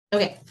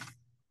Okay.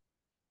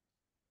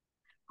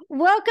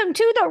 Welcome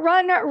to the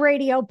Run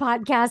Radio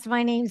Podcast.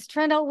 My name's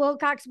Trenda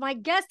Wilcox. My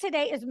guest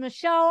today is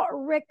Michele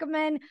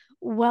Rickman.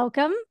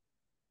 Welcome.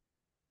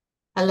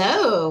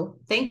 Hello.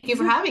 Thank you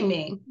for You having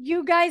me.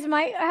 you guys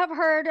might have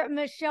heard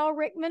Michele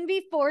Rickman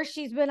before.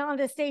 She's been on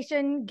the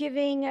station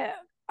giving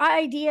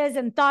ideas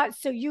and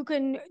thoughts so you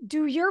can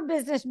do your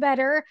business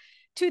better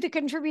to the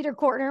contributor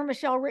corner,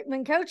 Michele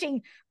Rickman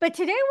Coaching. But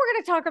today we're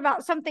going to talk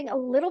about something a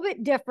little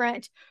bit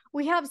different.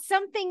 We have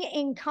something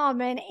in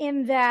common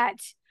in that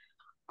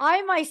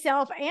I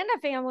myself and a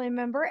family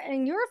member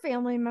and your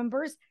family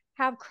members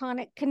have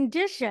chronic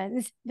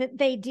conditions that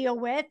they deal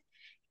with.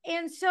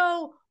 And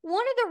so,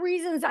 one of the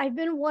reasons I've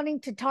been wanting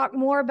to talk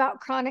more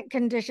about chronic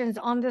conditions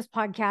on this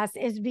podcast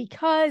is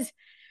because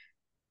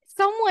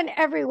someone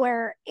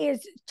everywhere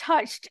is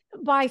touched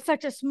by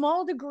such a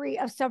small degree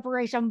of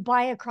separation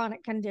by a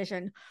chronic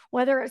condition,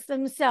 whether it's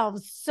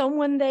themselves,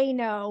 someone they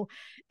know,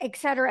 et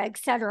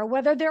cetera,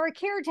 whether they're a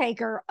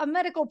caretaker, a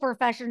medical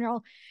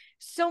professional.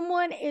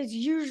 Someone is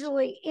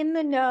usually in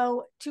the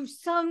know to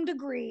some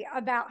degree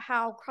about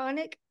how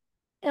chronic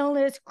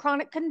illness,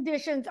 chronic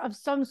conditions of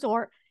some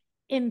sort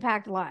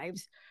impact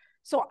lives.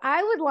 So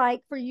I would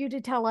like for you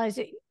to tell us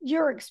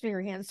your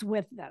experience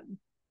with them.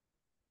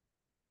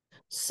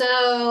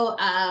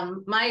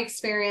 My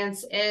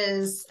experience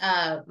is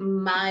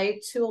my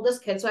two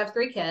oldest kids. So I have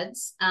three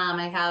kids.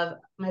 I have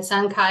my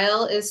son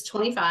Kyle is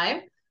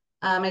 25.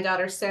 My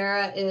daughter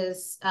Sarah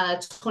is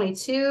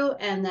 22,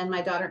 and then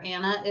my daughter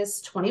Anna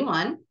is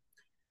 21.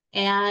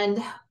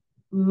 And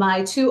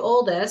my two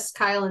oldest,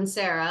 Kyle and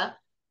Sarah,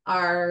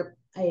 are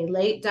a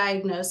late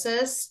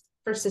diagnosis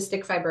for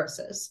cystic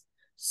fibrosis.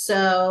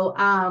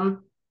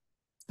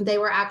 They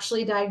were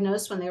actually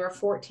diagnosed when they were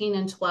 14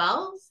 and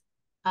 12.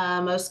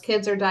 Most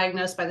kids are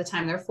diagnosed by the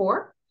time they're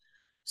 4.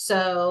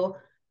 So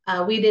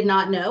we did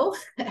not know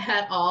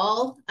at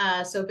all.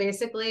 So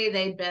basically,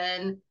 they'd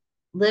been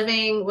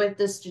living with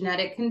this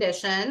genetic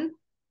condition.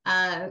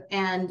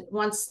 And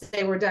once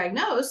they were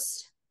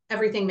diagnosed,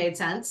 everything made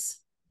sense.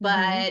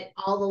 But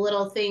all the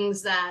little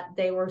things that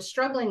they were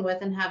struggling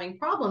with and having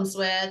problems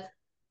with,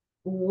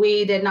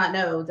 we did not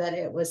know that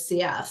it was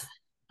CF.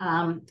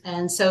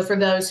 And so for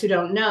those who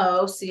don't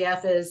know,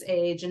 CF is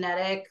a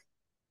genetic,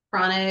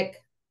 chronic,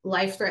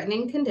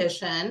 life-threatening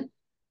condition.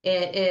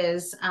 It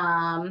is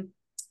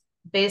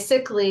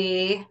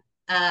basically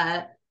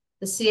the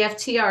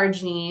CFTR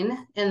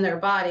gene in their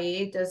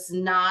body does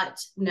not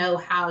know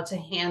how to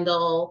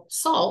handle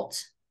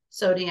salt,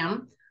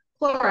 sodium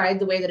chloride,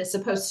 the way that it's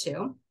supposed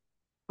to,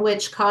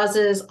 which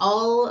causes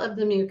all of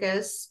the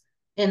mucus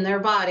in their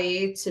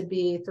body to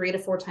be 3 to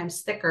 4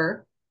 times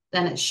thicker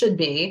than it should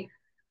be,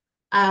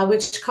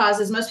 which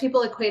causes most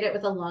people equate it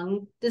with a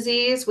lung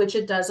disease, which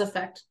it does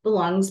affect the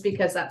lungs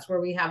because that's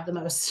where we have the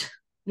most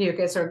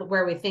mucus or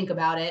where we think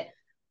about it.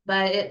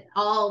 But it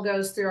all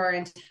goes through our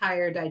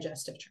entire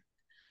digestive tract.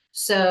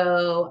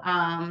 So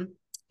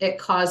it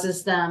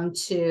causes them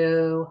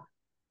to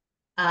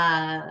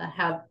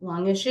have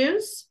lung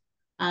issues.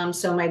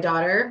 So my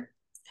daughter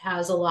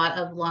has a lot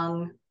of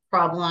lung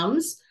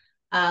problems,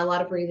 a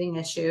lot of breathing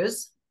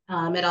issues.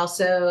 It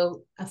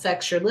also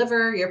affects your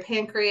liver, your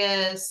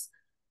pancreas,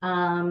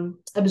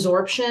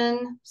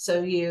 absorption.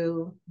 So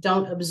you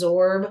don't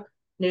absorb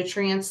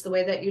nutrients the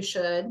way that you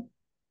should.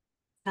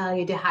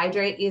 You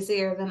dehydrate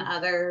easier than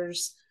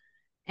others.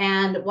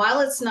 And while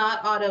it's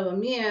not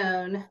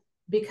autoimmune,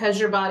 because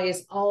your body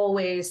is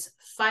always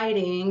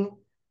fighting,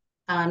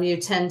 you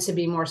tend to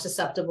be more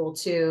susceptible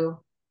to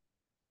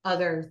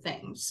other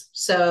things.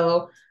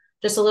 So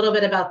just a little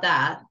bit about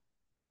that.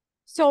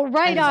 So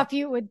right And off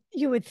you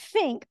would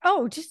think,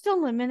 "Oh, just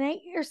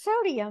eliminate your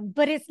sodium."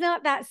 But it's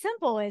not that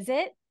simple, is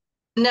it?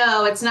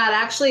 no, it's not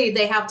actually,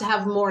 they have to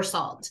have more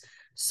salt.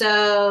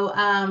 So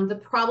the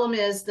problem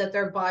is that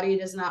their body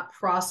does not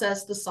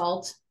process the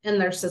salt in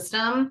their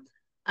system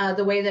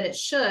the way that it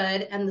should.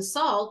 And the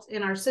salt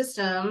in our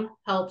system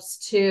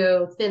helps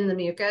to thin the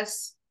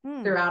mucus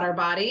throughout our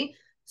body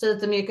so that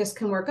the mucus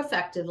can work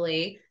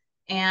effectively.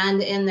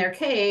 And in their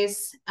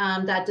case,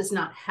 that does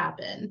not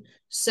happen.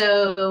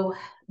 So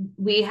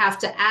we have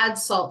to add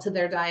salt to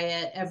their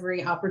diet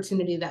every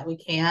opportunity that we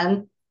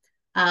can.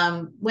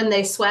 When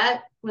they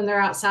sweat, when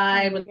they're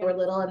outside, when they were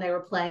little and they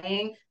were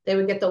playing, they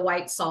would get the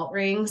white salt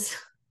rings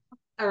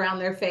around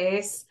their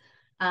face.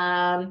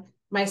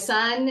 My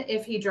son,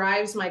 if he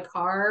drives my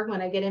car,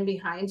 when I get in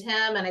behind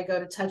him and I go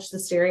to touch the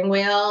steering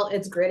wheel,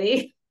 it's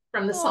gritty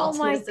from the Oh salt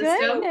in my his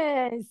system.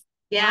 goodness. Wow.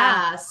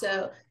 Yeah,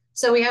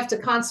 so we have to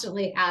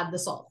constantly add the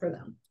salt for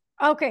them.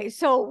 Okay,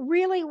 so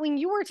really when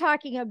you were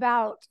talking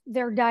about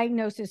their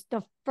diagnosis,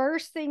 the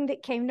first thing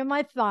that came to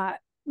my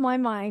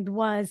mind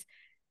was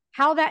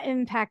how that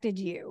impacted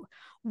you.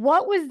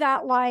 What was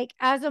that like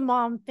as a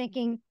mom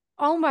thinking,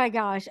 "Oh my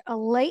gosh, a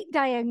late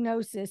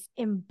diagnosis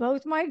in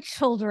both my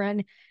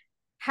children.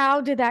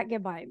 How did that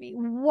get by me?"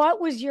 What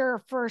was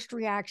your first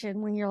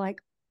reaction when you're like,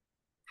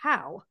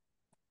 "How?"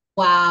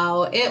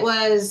 Wow, it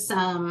was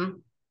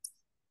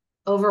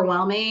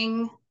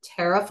overwhelming,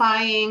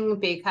 terrifying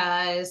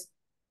because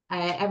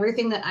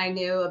Everything that I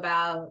knew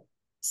about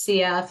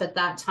CF at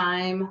that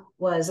time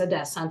was a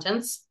death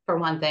sentence, for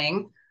one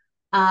thing.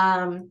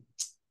 Um,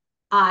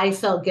 I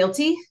felt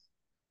guilty.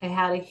 I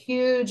had a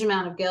huge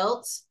amount of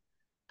guilt.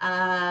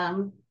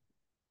 Um,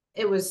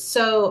 it was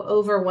so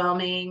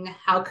overwhelming.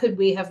 How could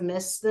we have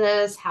missed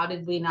this? How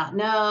did we not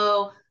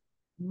know?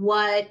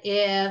 What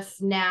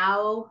if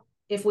now,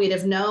 if we'd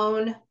have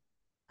known,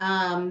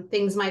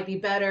 things might be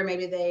better?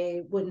 Maybe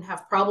they wouldn't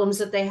have problems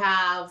that they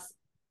have.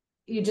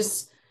 You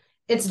just,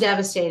 it's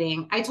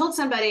devastating. I told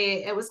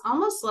somebody it was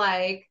almost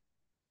like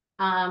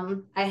I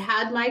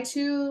had my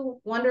two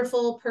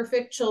wonderful,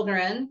 perfect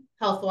children,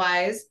 health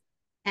wise,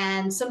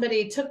 and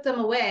somebody took them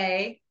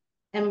away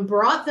and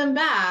brought them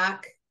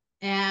back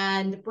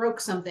and broke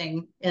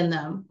something in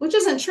them, which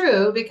isn't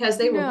true because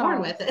they were born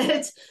No. with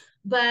it.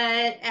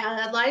 But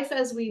life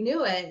as we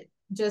knew it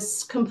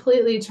just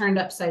completely turned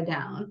upside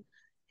down.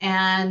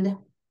 And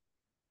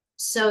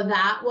so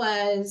that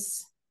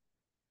was,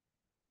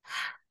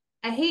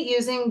 I hate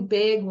using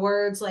big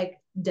words like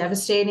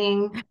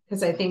devastating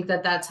because I think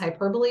that that's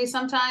hyperbole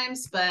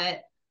sometimes,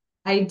 but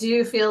I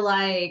do feel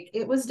like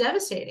it was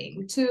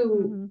devastating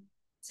Mm-hmm.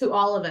 to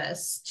all of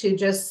us to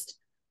just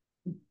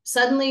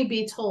suddenly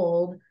be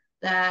told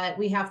that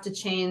we have to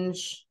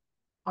change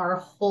our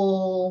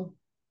whole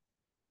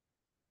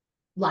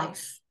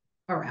life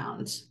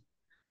around.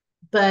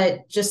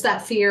 But just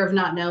that fear of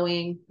not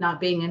knowing, not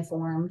being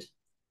informed.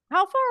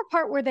 How far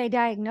apart were they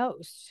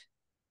diagnosed?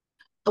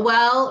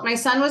 Well, my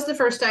son was the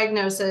first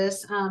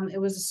diagnosis. It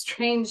was a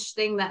strange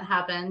thing that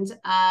happened.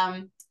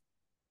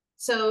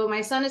 So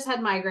my son has had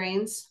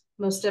migraines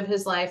most of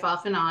his life,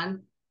 off and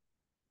on,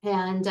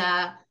 and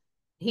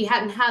he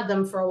hadn't had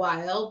them for a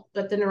while.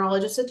 But the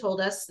neurologist had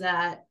told us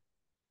that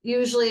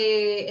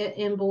usually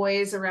in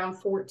boys around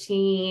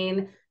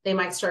 14, they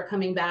might start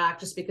coming back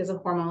just because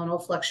of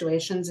hormonal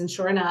fluctuations. And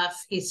sure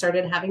enough, he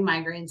started having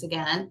migraines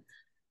again.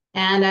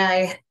 And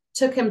I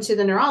took him to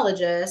the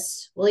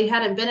neurologist. Well, he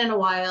hadn't been in a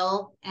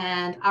while,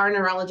 and our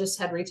neurologist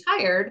had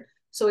retired.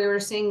 So we were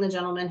seeing the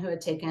gentleman who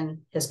had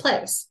taken his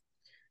place.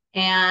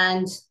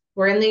 And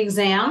we're in the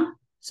exam.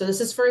 So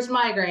this is for his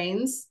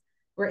migraines.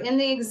 We're in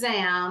the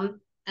exam,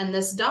 and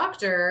this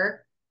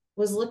doctor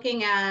was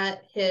looking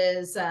at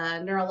his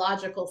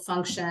neurological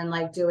function,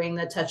 like doing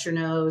the touch your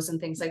nose and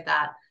things like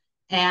that,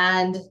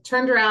 and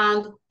turned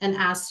around and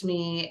asked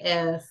me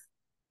if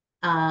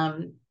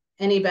um,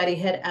 anybody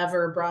had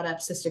ever brought up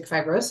cystic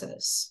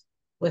fibrosis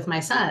with my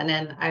son.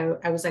 And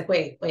I was like,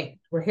 wait,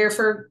 we're here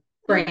for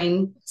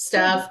brain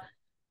stuff.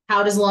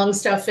 How does lung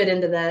stuff fit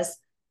into this?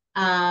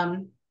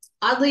 Um,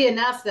 Oddly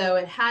enough, though,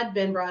 it had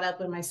been brought up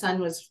when my son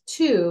was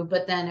 2,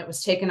 but then it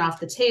was taken off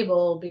the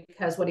table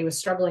because what he was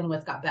struggling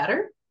with got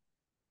better.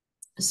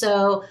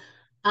 So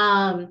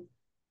um,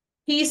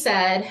 he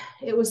said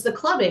it was the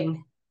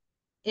clubbing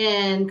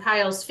in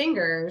Kyle's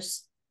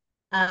fingers.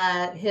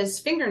 His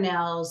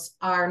fingernails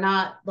are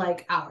not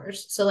like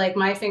ours. So, like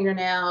my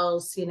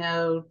fingernails,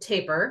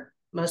 taper,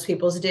 most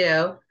people's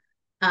do.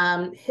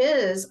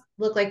 His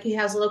look like he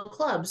has little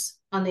clubs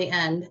on the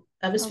end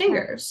of his Okay.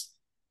 fingers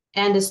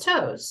and his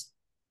toes.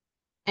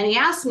 And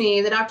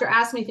the doctor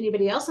asked me if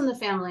anybody else in the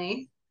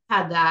family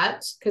had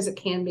that because it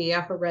can be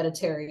a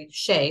hereditary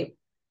shape.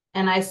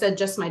 And I said,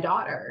 just my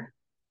daughter.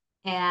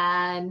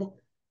 And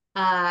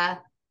uh,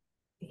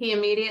 he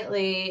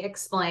immediately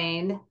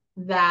explained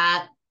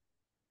that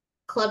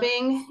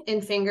clubbing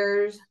in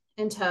fingers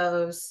and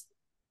toes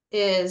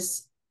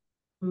is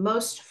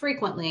most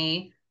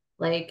frequently,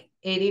 like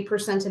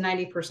 80% to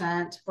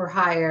 90% or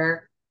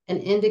higher, an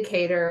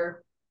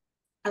indicator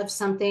of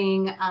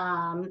something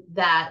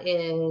that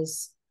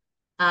is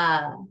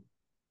uh,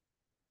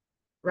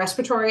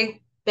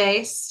 respiratory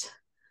based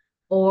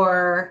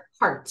or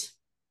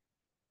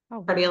Oh,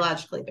 wow.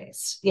 cardiologically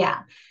based. Yeah.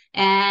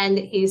 And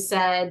he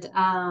said,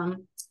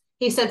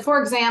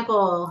 for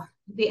example,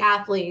 the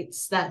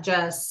athletes that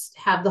just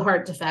have the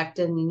heart defect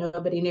and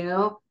nobody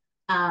knew,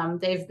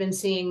 they've been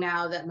seeing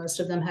now that most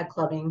of them had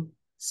clubbing.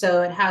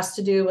 So it has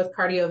to do with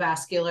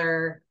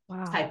cardiovascular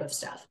Wow. type of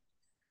stuff.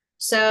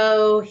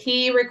 So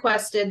he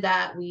requested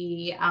that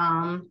he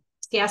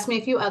asked me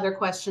a few other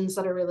questions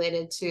that are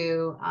related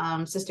to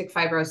cystic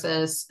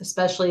fibrosis,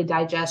 especially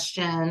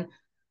digestion.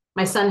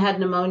 My son had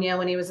pneumonia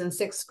when he was in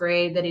 6th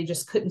grade that he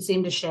just couldn't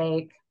seem to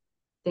shake,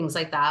 things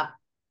like that.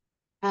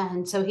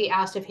 And so he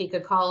asked if he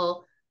could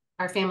call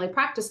our family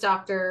practice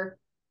doctor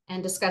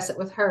and discuss it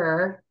with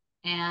her.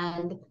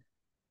 And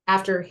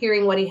after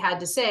hearing what he had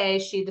to say,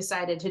 she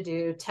decided to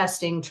do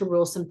testing to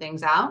rule some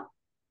things out.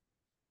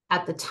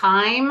 At the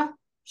time,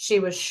 she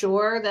was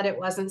sure that it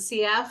wasn't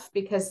CF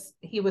because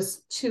he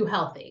was too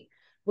healthy,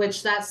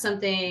 which that's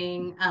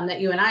something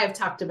that you and I have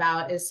talked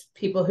about is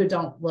people who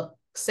don't look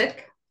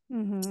sick.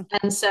 Mm-hmm.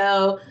 And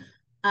so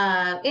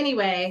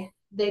anyway,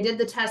 they did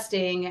the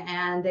testing,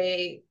 and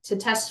to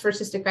test for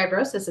cystic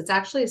fibrosis, it's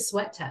actually a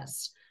sweat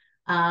test.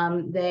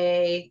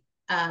 They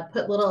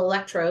put little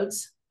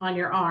electrodes on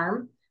your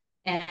arm,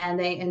 and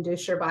they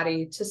induce your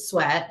body to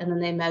sweat, and then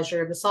they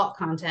measure the salt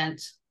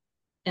content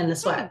in the Hmm.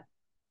 sweat.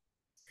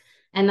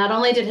 And not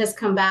only did his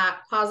come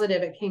back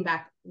positive, it came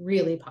back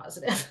really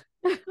positive.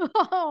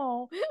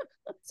 Oh.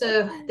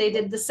 So they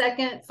did the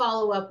second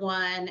follow-up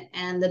one,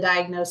 and the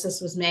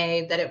diagnosis was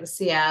made that it was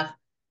CF.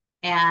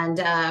 And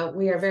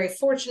we are very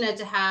fortunate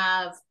to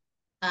have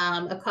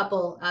a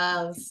couple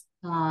of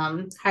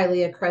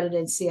highly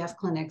accredited CF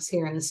clinics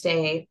here in the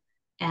state,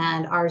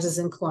 and ours is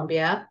in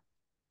Columbia.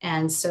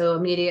 And so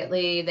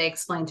immediately they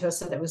explained to us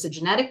that it was a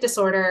genetic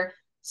disorder,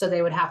 so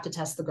they would have to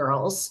test the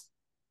girls.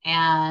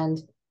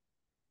 And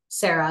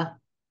Sarah,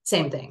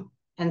 same thing.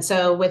 And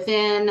so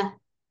within a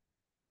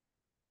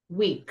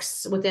week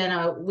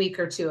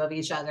or two of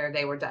each other,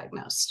 they were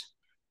diagnosed.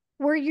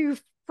 Were you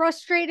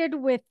frustrated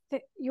with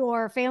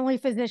your family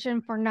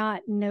physician for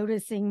not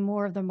noticing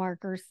more of the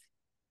markers?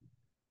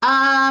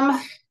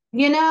 Um,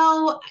 you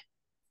know,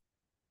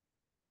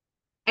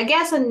 I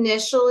guess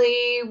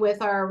initially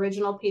with our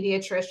original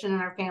pediatrician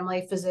and our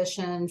family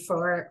physician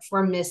for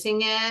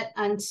missing it,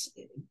 and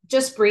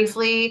just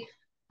briefly,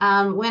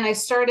 when I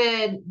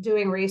started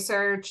doing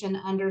research and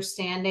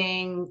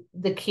understanding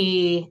the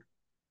key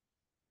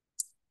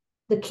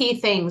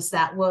things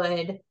that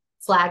would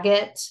flag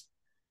it,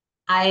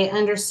 I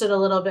understood a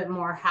little bit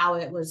more how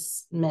it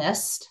was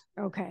missed.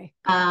 Okay.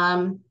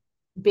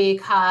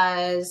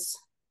 Because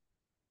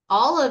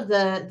all of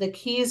the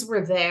keys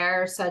were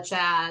there, such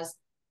as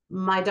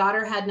my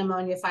daughter had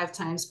pneumonia 5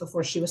 times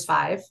before she was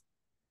 5.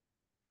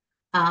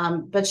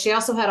 But she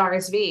also had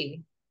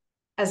RSV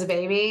as a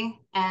baby.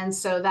 And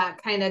so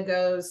that kind of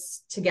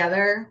goes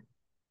together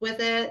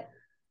with it.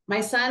 My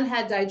son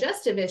had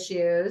digestive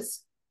issues.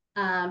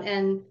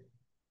 And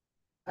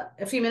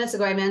a few minutes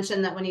ago, I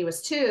mentioned that when he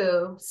was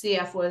 2,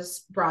 CF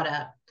was brought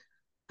up.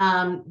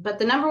 But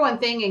the number one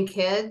thing in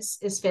kids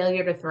is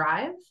failure to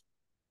thrive.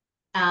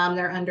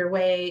 They're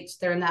underweight,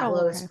 they're in that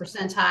lowest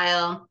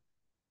percentile.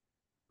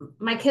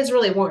 My kids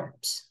really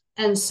weren't.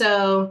 And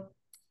so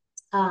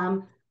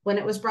when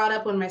it was brought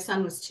up when my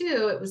son was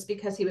 2, it was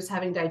because he was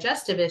having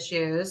digestive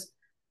issues.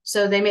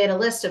 So they made a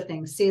list of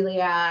things,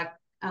 celiac,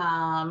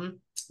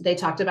 they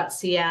talked about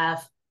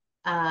CF,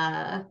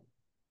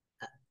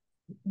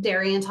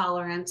 dairy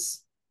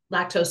intolerance,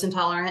 lactose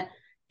intolerant.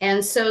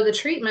 And so the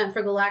treatment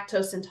for the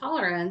lactose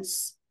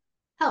intolerance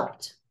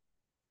helped.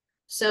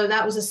 So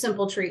that was a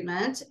simple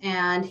treatment,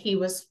 and he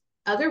was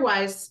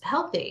otherwise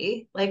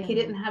healthy. Like he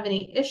didn't have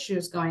any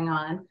issues going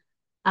on.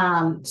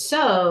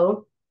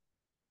 So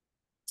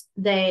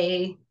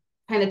they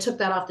kind of took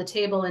that off the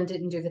table and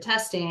didn't do the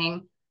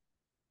testing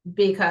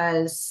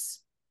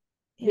because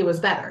he was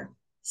better.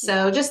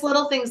 So just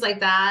little things like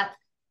that.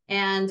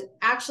 And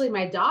actually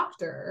my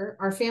doctor,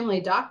 our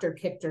family doctor,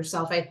 kicked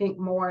herself, I think,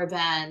 more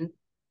than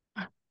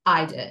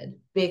I did,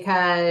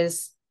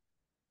 because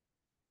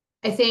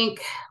I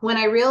think when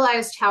I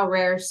realized how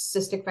rare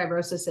cystic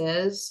fibrosis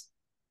is,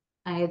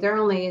 there are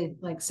only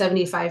like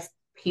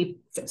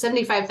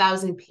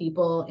 75,000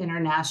 people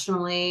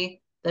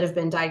internationally that have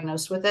been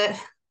diagnosed with it.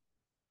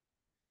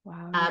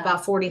 Wow.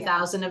 About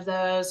 40,000 of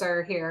those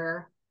are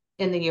here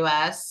in the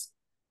US.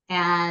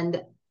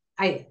 And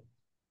I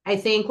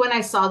think when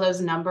I saw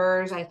those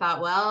numbers, I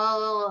thought,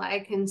 well, I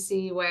can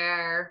see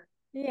where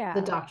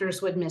the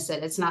doctors would miss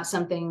it. It's not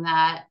something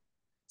that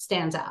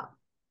stands out.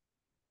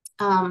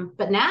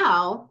 But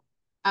now,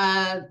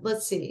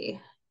 let's see,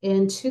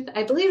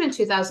 I believe in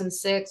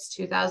 2006,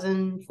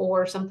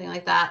 2004, something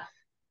like that,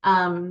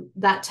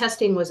 that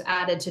testing was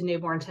added to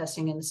newborn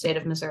testing in the state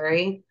of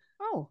Missouri.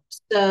 Oh.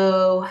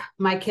 So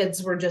my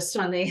kids were just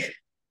on the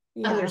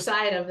other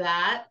side of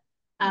that.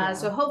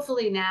 So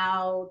hopefully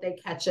now they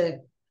catch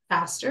it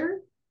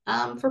faster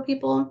for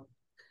people.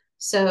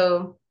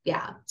 So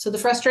yeah, so the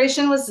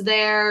frustration was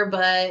there,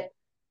 but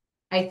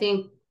I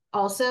think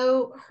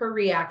also her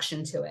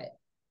reaction to it.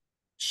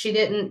 She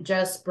didn't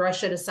just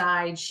brush it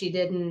aside. She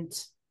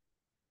didn't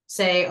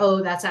say,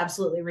 oh, that's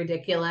absolutely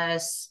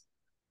ridiculous.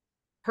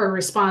 Her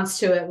response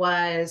to it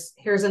was,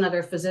 here's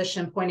another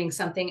physician pointing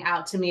something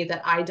out to me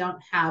that I don't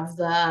have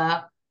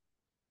the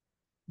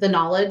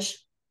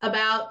knowledge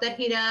about that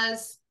he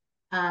does.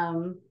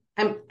 And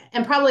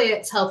probably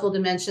it's helpful to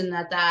mention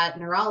that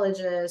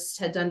neurologist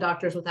had done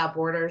Doctors Without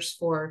Borders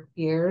for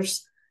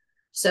years.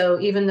 So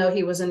even though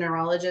he was a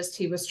neurologist,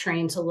 he was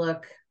trained to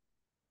look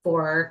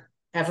for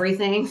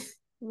everything.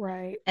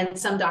 Right. And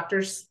some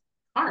doctors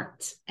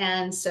aren't.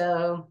 And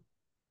so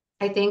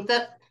I think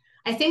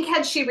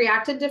had she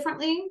reacted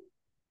differently,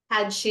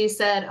 had she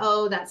said,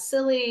 oh, that's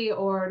silly,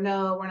 or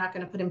no, we're not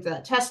going to put him through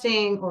that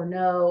testing, or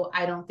no,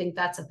 I don't think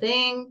that's a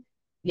thing.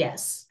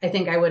 Yes, I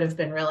think I would have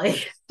been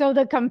really. So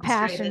the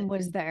compassion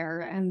was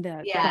there and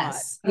the thought.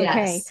 Okay.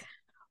 Yes.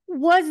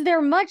 Was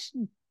there much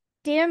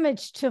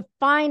damage to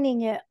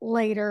finding it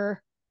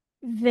later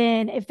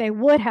than if they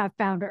would have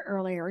found it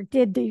earlier?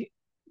 Did they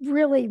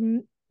really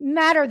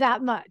matter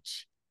that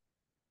much?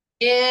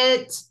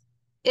 It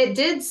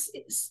did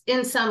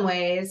in some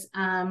ways.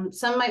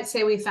 Some might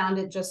say we found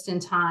it just in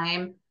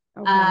time.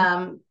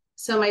 Okay.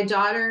 So my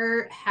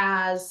daughter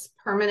has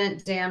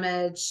permanent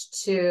damage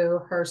to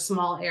her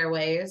small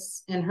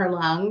airways in her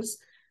lungs.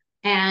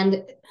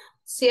 And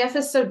CF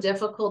is so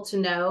difficult to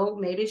know.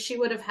 Maybe she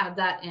would have had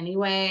that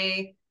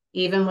anyway,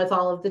 even with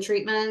all of the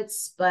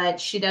treatments, but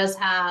she does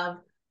have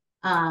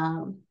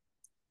um,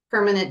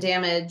 permanent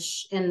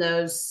damage in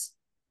those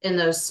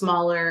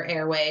smaller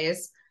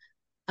airways.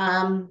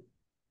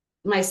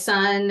 My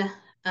son,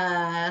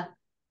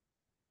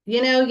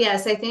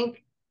 yes, I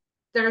think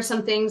there are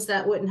some things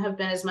that wouldn't have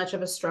been as much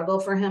of a struggle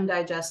for him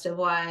digestive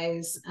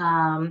wise,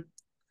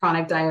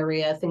 chronic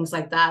diarrhea, things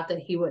like that, that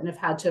he wouldn't have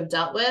had to have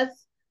dealt with.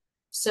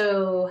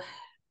 So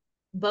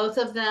both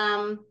of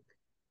them,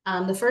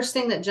 the first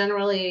thing that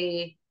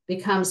generally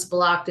becomes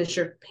blocked is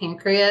your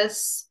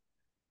pancreas.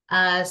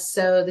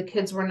 So the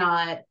kids were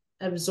not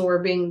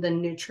absorbing the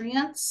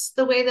nutrients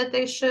the way that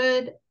they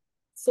should.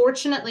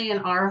 Fortunately, in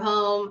our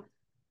home,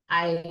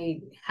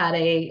 I had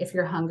a if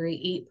you're hungry,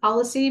 eat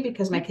policy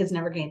because my kids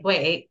never gained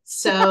weight.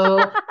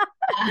 So,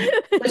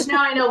 which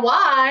now I know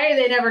why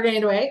they never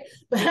gained weight,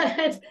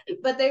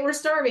 but they were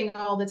starving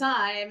all the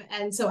time.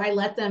 And so I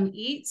let them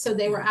eat. So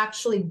they were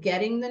actually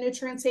getting the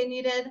nutrients they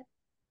needed.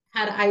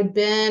 Had I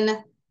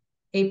been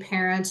a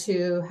parent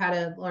who had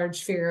a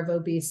large fear of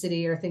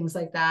obesity or things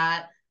like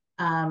that,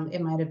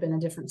 it might have been a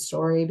different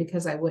story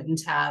because I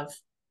wouldn't have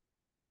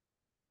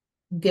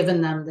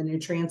given them the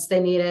nutrients they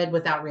needed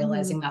without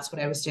realizing that's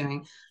what I was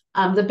doing.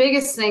 The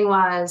biggest thing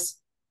was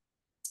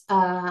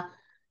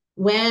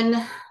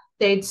when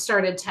they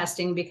started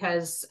testing,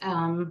 because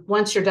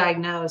once you're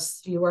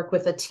diagnosed, you work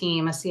with a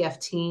team, a CF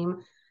team,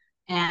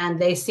 and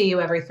they see you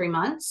every 3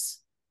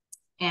 months.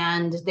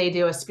 And they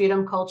do a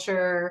sputum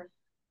culture.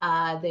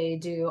 They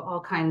do all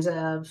kinds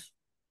of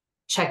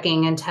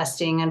checking and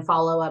testing and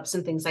follow-ups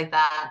and things like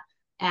that.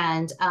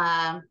 And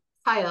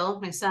Kyle,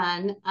 my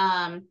son,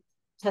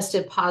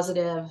 tested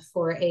positive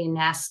for a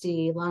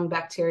nasty lung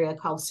bacteria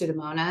called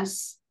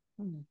Pseudomonas,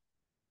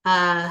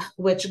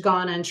 which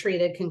gone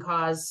untreated can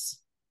cause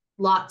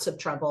lots of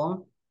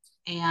trouble.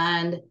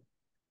 And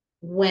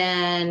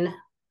when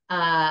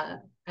I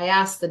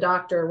asked the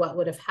doctor what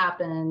would have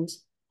happened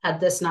had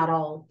this not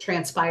all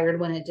transpired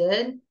when it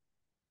did,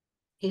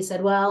 he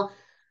said, well,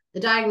 the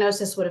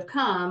diagnosis would have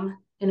come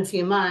in a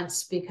few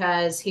months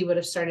because he would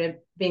have started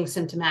being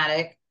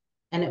symptomatic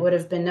and it would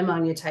have been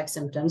pneumonia type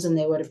symptoms and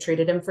they would have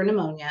treated him for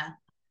pneumonia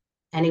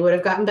and he would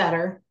have gotten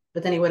better,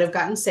 but then he would have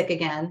gotten sick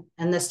again.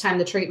 And this time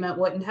the treatment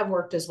wouldn't have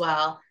worked as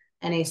well.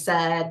 And he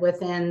said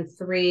within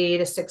 3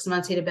 to 6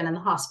 months, he'd have been in the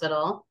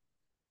hospital.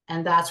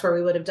 And that's where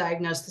we would have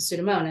diagnosed the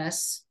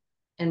Pseudomonas.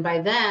 And by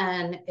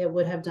then it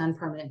would have done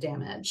permanent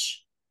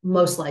damage,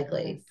 most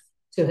likely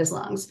to his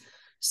lungs.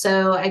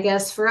 So I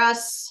guess for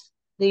us,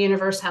 the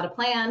universe had a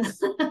plan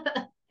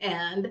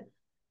and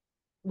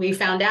we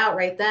found out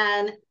right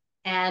then.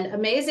 And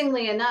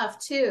amazingly enough,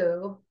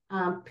 too,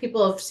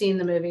 people have seen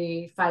the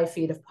movie 5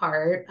 Feet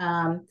Apart.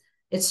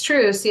 It's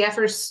true,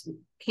 CFers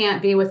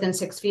can't be within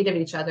 6 feet of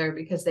each other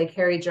because they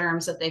carry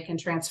germs that they can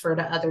transfer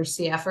to other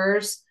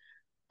CFers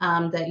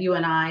that you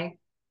and I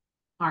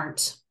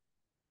aren't.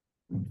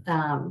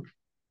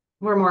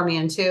 We're more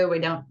immune to. We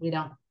don't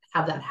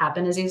have that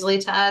happen as easily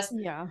to us.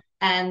 Yeah.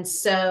 And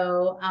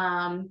so,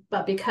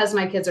 but because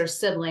my kids are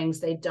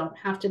siblings, they don't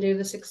have to do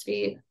the 6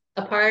 feet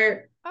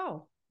apart.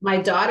 Oh. My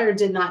daughter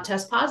did not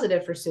test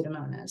positive for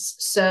Pseudomonas.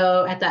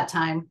 So at that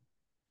time,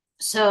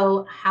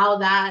 so how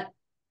that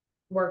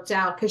worked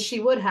out, because she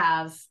would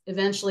have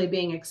eventually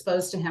being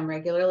exposed to him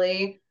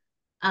regularly.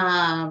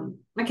 My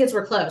kids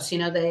were close,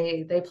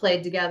 they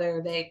played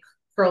together, they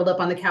curled up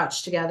on the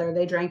couch together,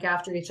 they drank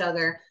after each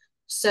other.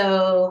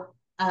 So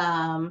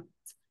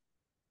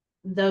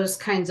those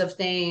kinds of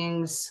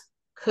things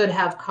could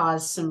have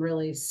caused some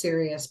really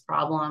serious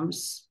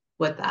problems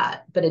with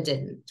that, but it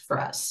didn't for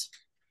us.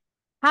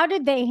 How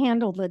did they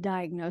handle the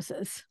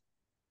diagnosis?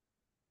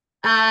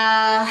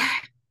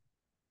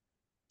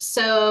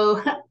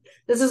 So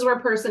this is where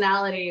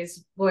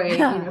personalities,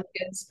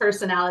 kids'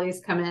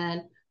 personalities come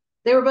in.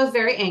 They were both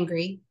very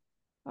angry.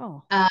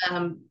 Oh.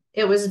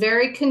 It was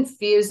very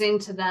confusing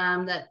to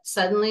them that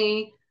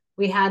suddenly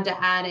we had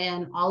to add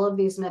in all of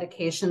these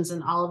medications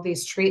and all of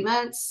these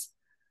treatments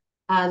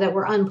that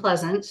were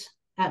unpleasant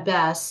at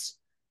best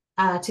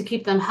to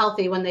keep them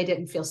healthy when they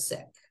didn't feel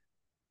sick.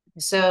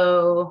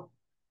 So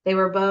they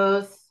were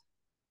both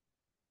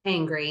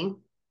angry.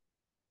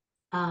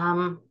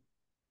 Why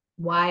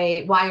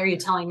are you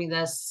telling me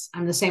this?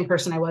 I'm the same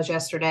person I was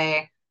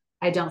yesterday.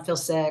 I don't feel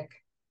sick.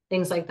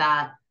 Things like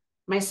that.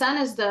 My son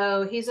is,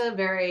 though, he's a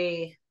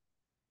very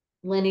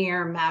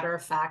linear,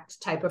 matter-of-fact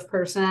type of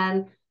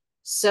person.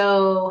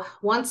 So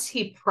once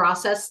he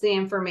processed the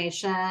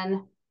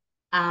information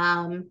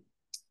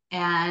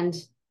and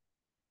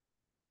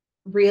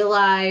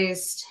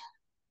realized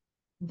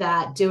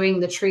that doing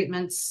the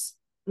treatments,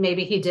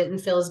 maybe he didn't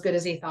feel as good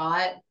as he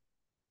thought,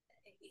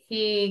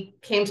 he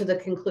came to the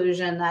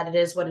conclusion that it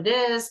is what it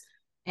is,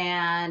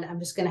 and I'm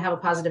just going to have a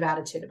positive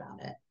attitude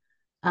about it.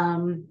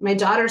 My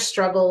daughter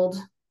struggled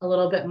a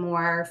little bit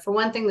more. For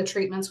one thing, the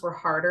treatments were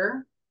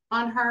harder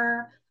on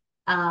her.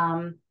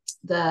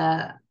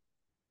 The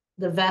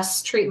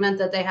vest treatment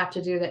that they have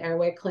to do, the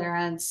airway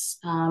clearance,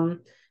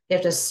 You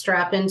have to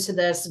strap into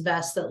this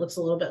vest that looks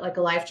a little bit like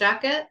a life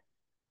jacket,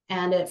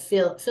 and it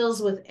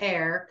fills with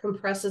air,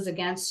 compresses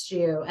against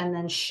you, and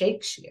then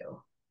shakes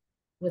you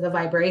with a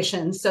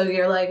vibration. So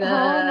you're like, Oh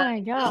my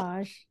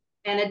gosh.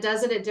 and it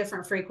does it at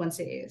different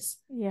frequencies.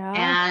 Yeah.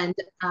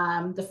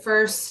 And the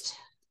first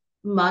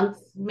month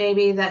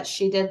maybe that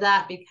she did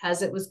that,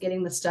 because it was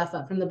getting the stuff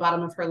up from the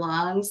bottom of her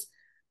lungs,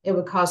 it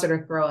would cause her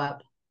to throw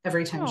up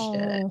every time she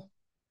did it. Oh.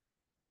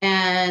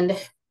 And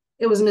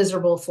it was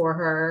miserable for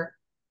her.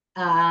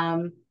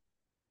 Um,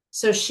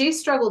 so she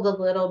struggled a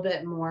little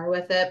bit more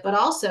with it, but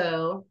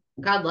also,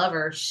 God love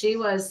her, she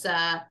was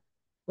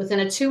within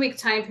a 2-week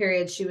time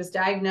period, she was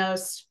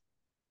diagnosed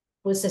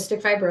with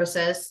cystic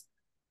fibrosis.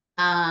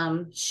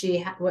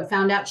 She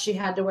found out she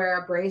had to wear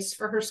a brace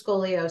for her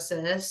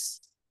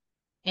scoliosis,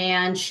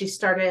 and she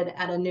started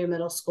at a new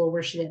middle school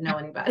where she didn't know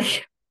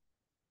anybody.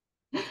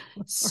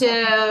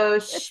 So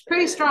she's a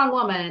pretty strong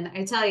woman,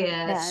 I tell you.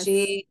 Yes.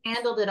 She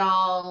handled it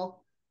all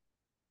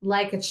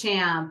like a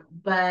champ,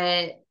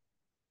 but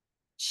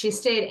she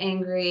stayed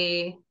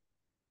angry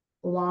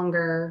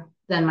longer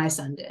than my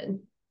son did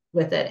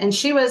with it. And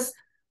she was,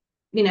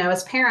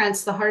 as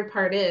parents, the hard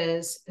part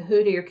is,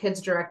 who do your kids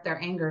direct their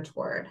anger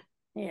toward?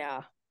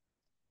 Yeah.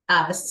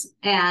 Us.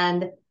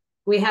 And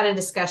we had a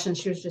discussion.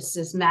 She was just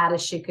as mad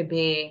as she could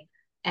be,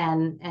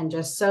 and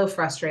just so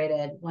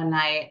frustrated one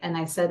night. And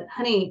I said,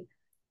 honey,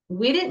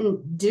 we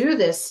didn't do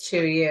this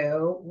to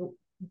you.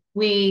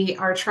 We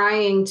are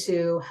trying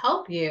to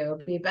help you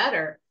be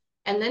better.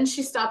 And then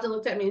she stopped and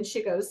looked at me and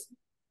she goes,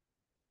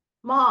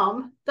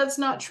 Mom, that's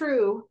not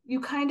true.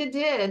 You kind of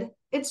did.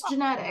 It's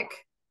genetic.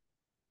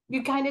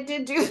 You kind of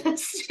did do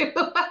this to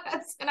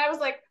us. And I was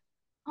like,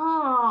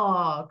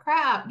 oh,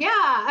 crap.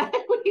 Yeah,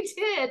 we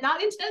did.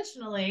 Not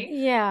intentionally,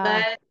 Yeah.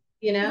 but,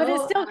 But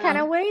it still kind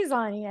of weighs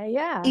on you.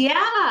 Yeah. yeah,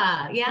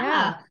 Yeah.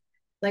 yeah.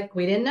 Like,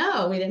 we didn't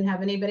know. We didn't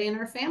have anybody in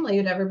our family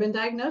who'd ever been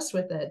diagnosed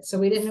with it. So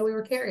we didn't know we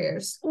were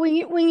carriers.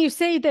 When you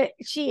say that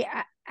she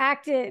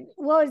acted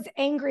was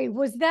angry,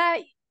 was that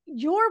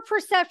your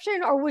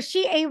perception, or was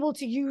she able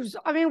to use,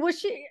 I mean, was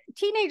she,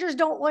 teenagers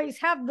don't always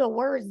have the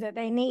words that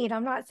they need.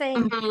 I'm not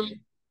saying Mhm.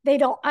 they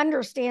don't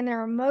understand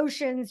their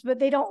emotions, but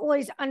they don't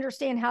always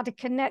understand how to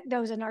connect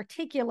those and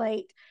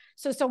articulate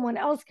so someone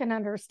else can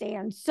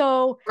understand.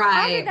 So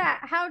Right.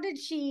 how did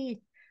she,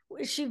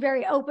 was she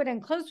very open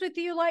and close with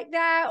you like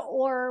that?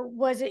 Or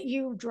was it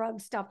you drug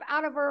stuff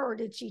out of her, or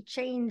did she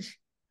change?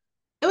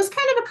 It was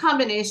kind of a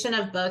combination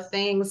of both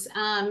things.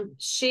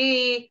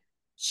 She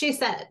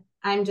said,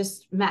 I'm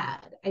just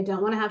mad. I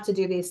don't want to have to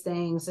do these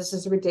things. This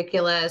is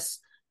ridiculous.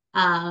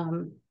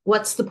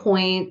 What's the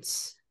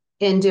point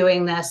in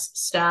doing this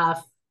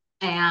stuff?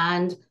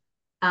 And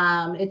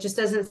it just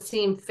doesn't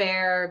seem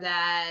fair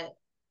that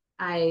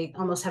I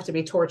almost have to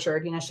be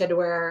tortured. She had to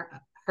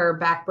wear her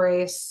back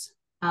brace.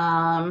 We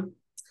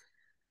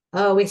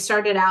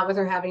started out with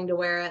her having to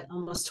wear it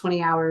almost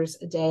 20 hours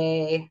a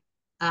day,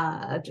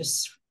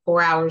 just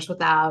 4 hours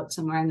without,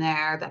 somewhere in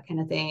there, that kind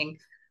of thing.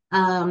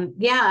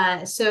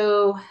 Yeah,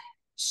 so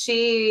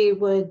she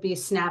would be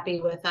snappy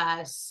with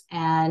us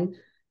and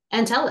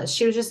tell us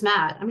she was just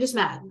mad. I'm just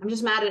mad. I'm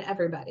just mad at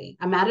everybody.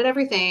 I'm mad at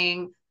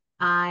everything.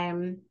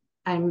 I'm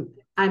I'm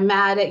I'm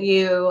mad at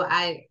you.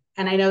 I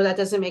know that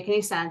doesn't make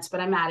any sense, but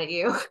I'm mad at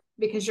you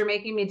because you're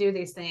making me do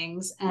these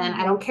things, and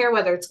I don't care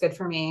whether it's good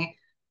for me.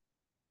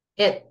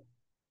 It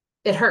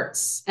it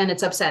hurts and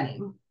it's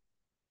upsetting.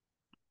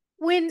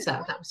 When So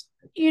that was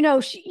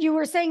you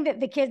were saying that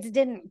the kids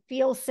didn't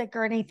feel sick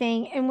or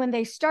anything, and when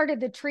they started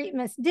the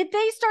treatments, did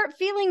they start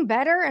feeling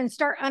better and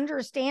start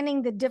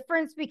understanding the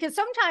difference? Because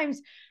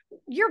sometimes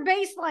your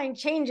baseline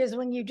changes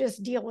when you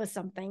just deal with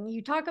something.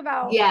 You talk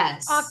about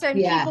yes, often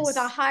people with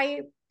a yes.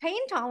 high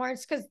pain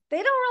tolerance because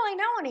they don't really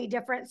know any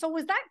different. So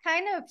was that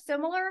kind of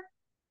similar?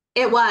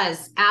 It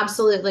was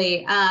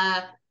absolutely.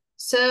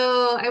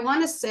 So I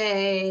want to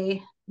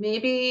say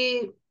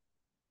maybe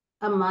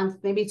a month,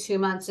 maybe 2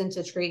 months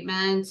into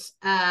treatment,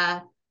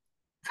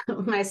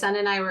 my son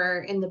and I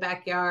were in the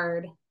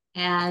backyard,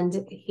 and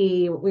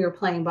we were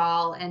playing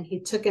ball, and he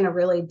took in a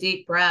really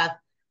deep breath,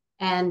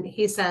 and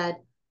he said,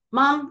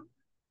 Mom,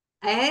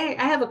 I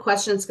have a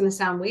question that's going to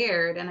sound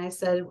weird. And I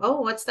said, oh,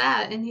 what's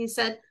that? And he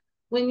said,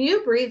 when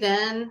you breathe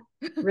in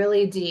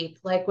really deep,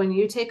 like when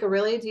you take a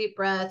really deep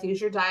breath, use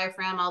your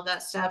diaphragm, all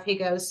that stuff, he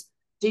goes,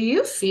 do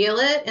you feel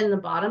it in the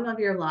bottom of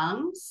your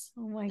lungs?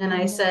 Oh my And I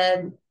goodness.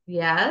 said,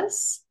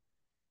 yes.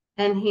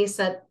 And he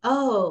said,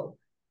 oh,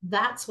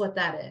 that's what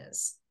that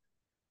is.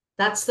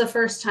 That's the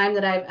first time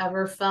that I've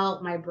ever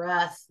felt my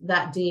breath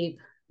that deep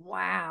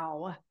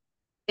Wow.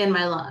 in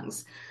my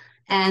lungs.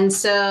 And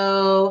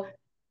so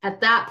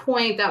at that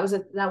point, that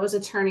was a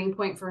turning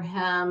point for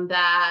him,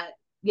 that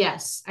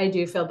yes, I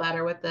do feel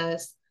better with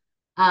this.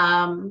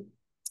 Um,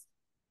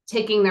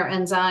 Taking their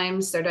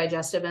enzymes, their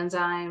digestive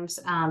enzymes,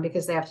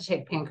 because they have to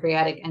take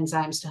pancreatic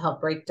enzymes to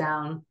help break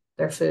down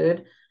their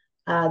food.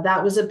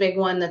 That was a big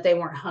one, that they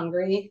weren't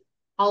hungry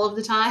all of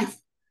the time.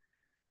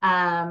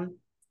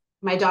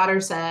 My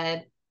daughter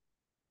said,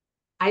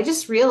 I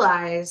just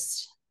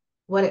realized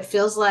what it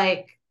feels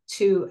like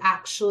to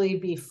actually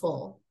be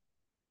full.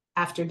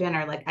 after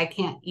dinner. Like, I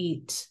can't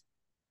eat.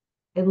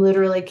 I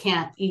literally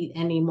can't eat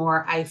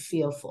anymore. I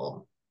feel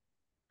full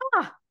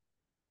Ah,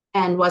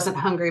 and wasn't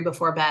hungry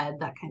before bed,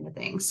 that kind of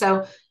thing.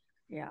 So,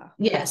 yeah.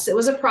 yes, it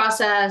was a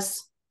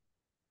process.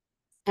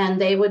 And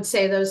they would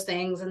say those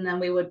things, and then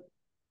we would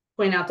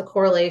point out the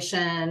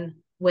correlation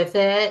with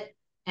it.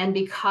 And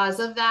because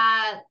of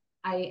that,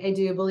 I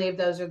do believe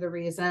those are the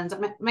reasons.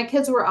 My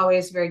kids were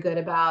always very good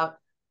about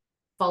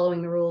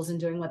following the rules and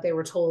doing what they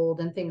were told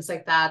and things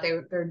like that.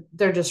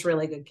 They're just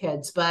really good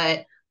kids.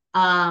 But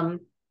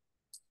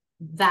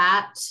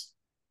that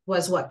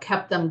was what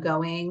kept them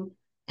going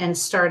and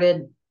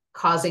started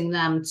causing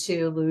them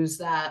to lose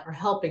that, or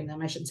helping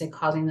them, I shouldn't say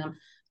causing them,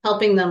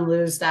 helping them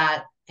lose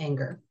that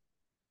anger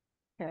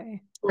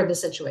Okay. for the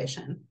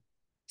situation.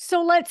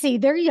 So let's see.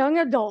 They're young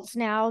adults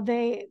now.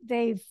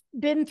 They've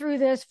been through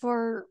this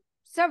for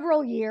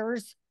several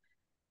years.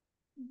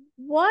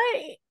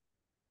 What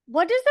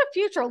what does the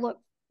future look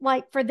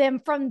like for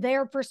them from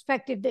their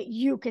perspective that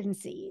you can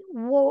see?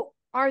 Well,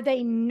 are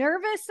they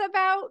nervous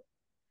about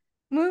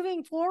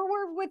moving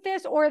forward with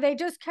this, or are they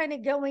just kind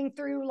of going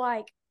through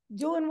like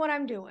doing what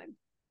I'm doing?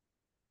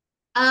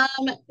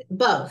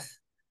 Both.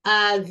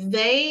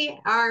 They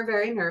are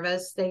very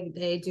nervous.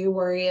 They do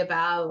worry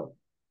about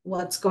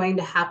what's going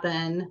to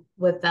happen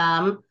with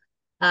them.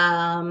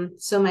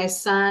 So my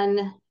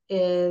son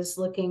is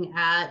looking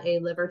at a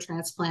liver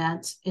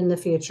transplant in the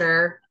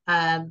future.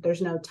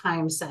 There's no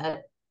time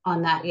set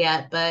on that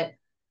yet, but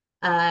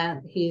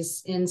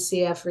he's in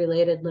CF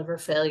related liver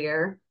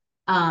failure.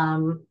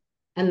 And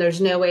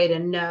there's no way to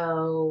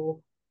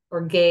know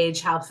or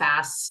gauge how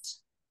fast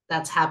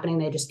that's happening.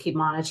 They just keep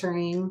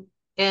monitoring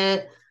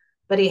it.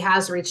 But he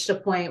has reached a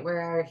point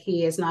where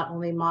he is not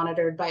only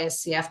monitored by a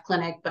CF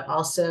clinic, but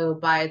also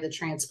by the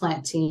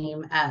transplant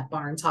team at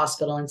Barnes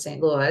Hospital in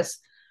St. Louis.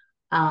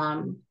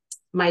 Um,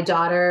 my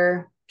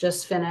daughter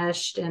just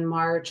finished in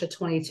March a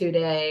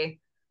 22-day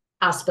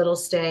hospital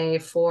stay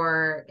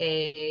for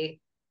a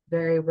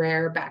very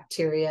rare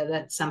bacteria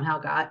that somehow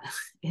got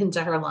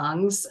into her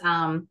lungs.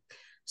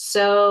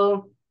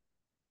 So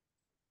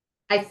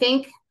I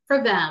think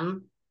for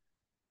them,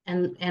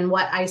 and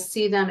what I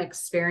see them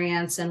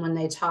experience and when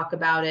they talk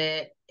about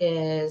it,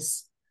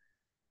 is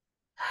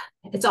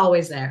it's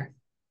always there.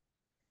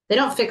 They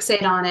don't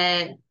fixate on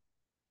it.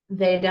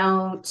 They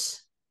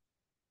don't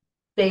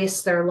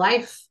base their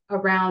life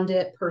around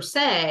it per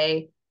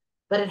se,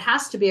 but it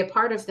has to be a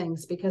part of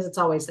things because it's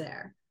always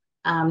there.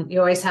 You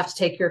always have to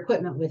take your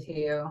equipment with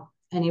you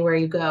anywhere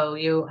you go.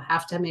 You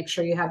have to make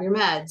sure you have your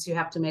meds. You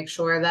have to make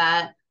sure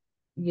that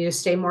you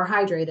stay more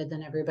hydrated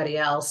than everybody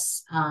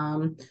else.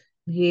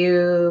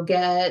 You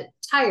get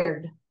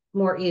tired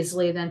more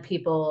easily than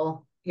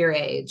people your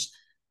age.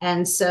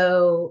 And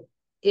so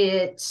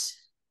it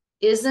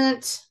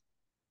isn't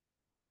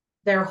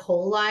their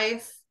whole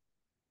life,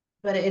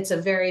 but it's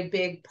a very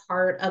big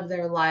part of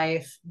their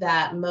life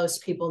that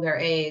most people their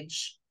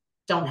age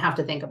don't have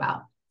to think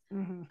about.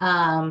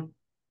 Mm-hmm.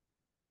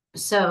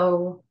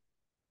 So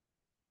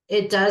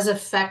it does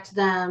affect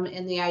them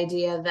in the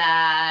idea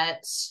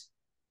that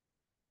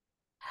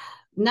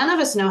none of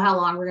us know how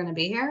long we're going to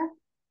be here.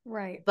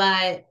 Right.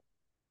 But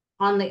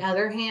on the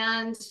other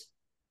hand,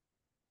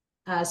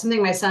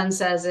 something my son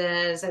says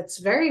is it's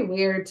very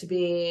weird to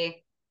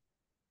be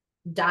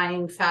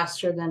dying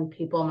faster than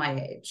people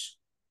my age.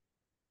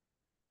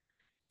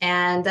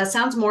 And that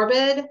sounds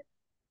morbid,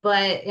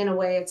 but in a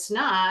way it's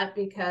not,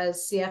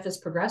 because CF is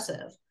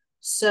progressive.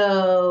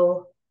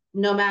 So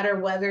no matter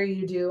whether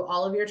you do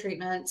all of your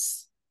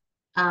treatments,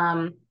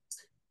 um,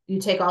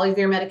 you take all of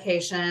your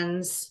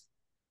medications,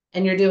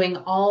 and you're doing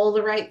all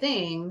the right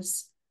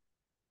things,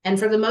 and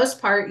for the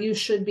most part, you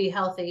should be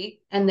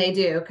healthy, and they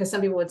do, because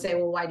some people would say,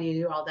 well, why do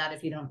you do all that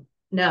if you don't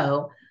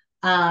know?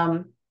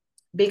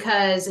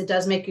 Because it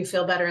does make you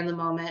feel better in the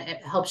moment.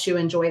 It helps you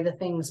enjoy the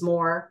things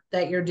more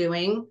that you're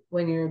doing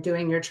when you're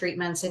doing your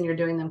treatments and you're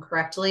doing them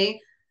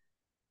correctly.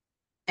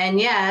 And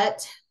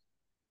yet,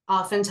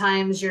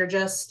 oftentimes, you're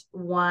just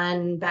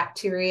one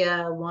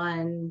bacteria,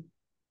 one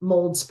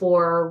mold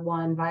spore,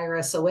 one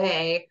virus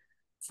away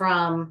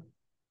from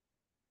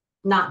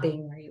not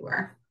being where you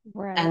were.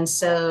 Right. And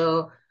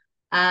so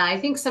I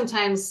think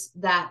sometimes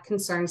that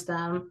concerns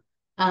them.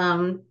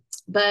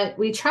 But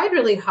we tried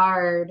really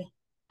hard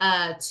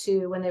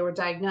to, when they were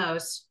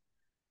diagnosed,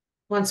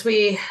 once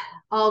we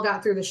all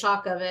got through the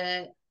shock of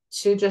it,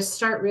 to just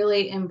start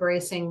really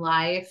embracing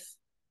life,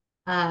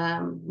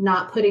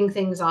 not putting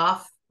things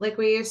off like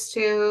we used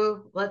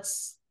to.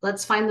 Let's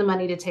find the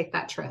money to take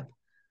that trip.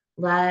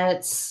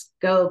 Let's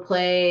go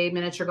play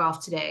miniature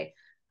golf today.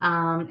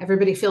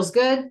 Everybody feels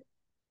good.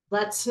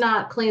 Let's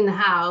not clean the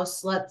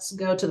house. Let's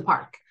go to the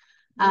park.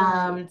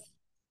 Right.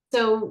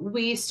 So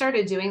we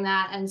started doing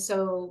that. And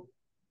so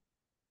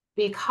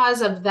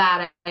because of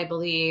that, I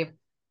believe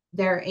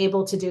they're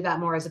able to do that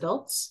more as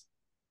adults.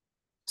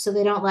 So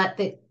they don't let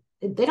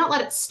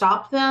it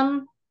stop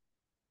them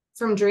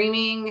from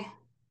dreaming.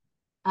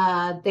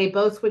 They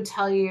both would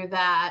tell you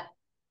that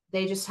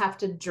they just have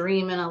to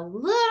dream in a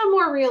little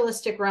more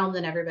realistic realm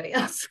than everybody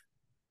else.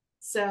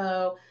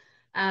 So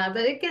But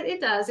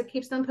it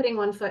keeps them putting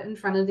one foot in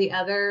front of the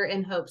other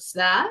in hopes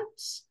that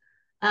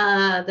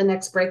the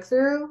next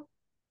breakthrough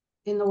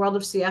in the world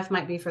of CF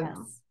might be for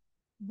them. Yes.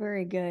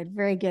 Very good.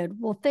 Very good.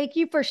 Well, thank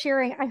you for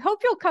sharing. I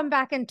hope you'll come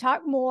back and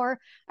talk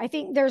more. I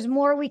think there's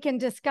more we can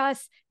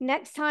discuss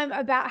next time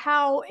about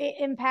how it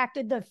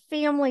impacted the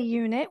family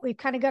unit. We've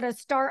kind of got to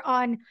start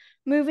on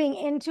moving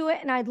into it.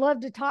 And I'd love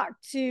to talk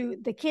to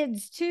the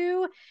kids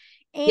too.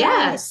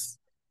 Yes.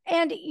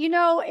 And, you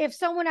know, if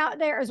someone out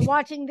there is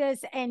watching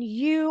this and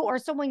you or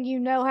someone you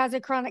know has a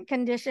chronic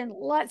condition,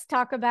 let's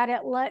talk about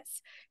it.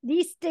 Let's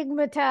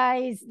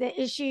destigmatize the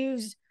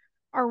issues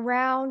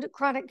around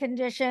chronic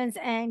conditions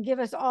and give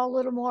us all a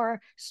little more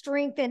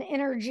strength and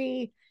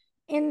energy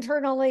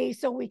internally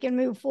so we can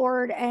move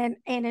forward and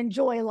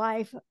enjoy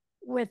life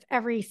with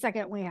every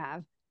second we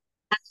have.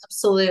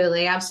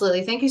 Absolutely.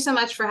 Absolutely. Thank you so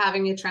much for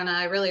having me, Trina.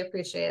 I really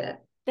appreciate it.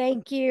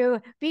 Thank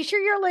you. Be sure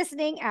you're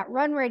listening at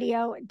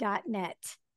runradio.net.